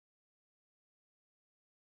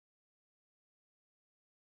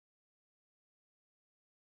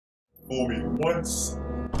Fool me once,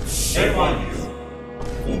 shame on you.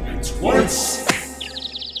 Fool me twice.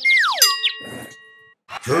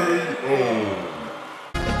 KO.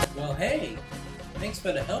 Well, hey, thanks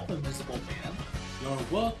for the help, Invisible Man. You're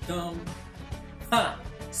welcome. Ha!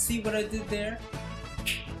 See what I did there?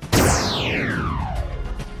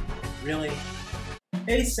 Really?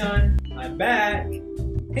 Hey son, I'm back.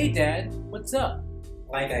 Hey Dad, what's up?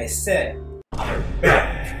 Like I said, I'm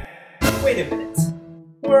back. Wait a minute.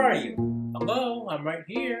 Where are you? Hello, I'm right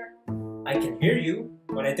here. I can hear you,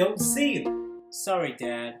 but I don't see you. Sorry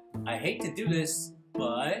Dad, I hate to do this,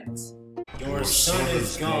 but... Your son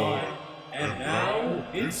is gone, and now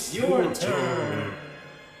it's your turn.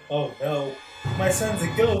 Oh no, my son's a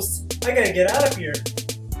ghost. I gotta get out of here.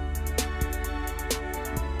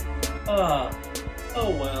 Oh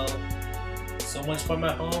well. So much for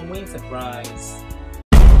my Halloween surprise.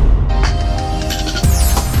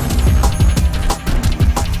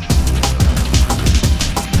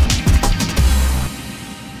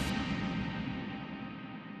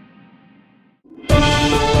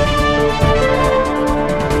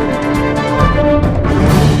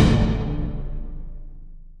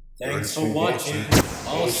 Thanks for watching.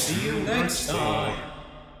 I'll see you next time.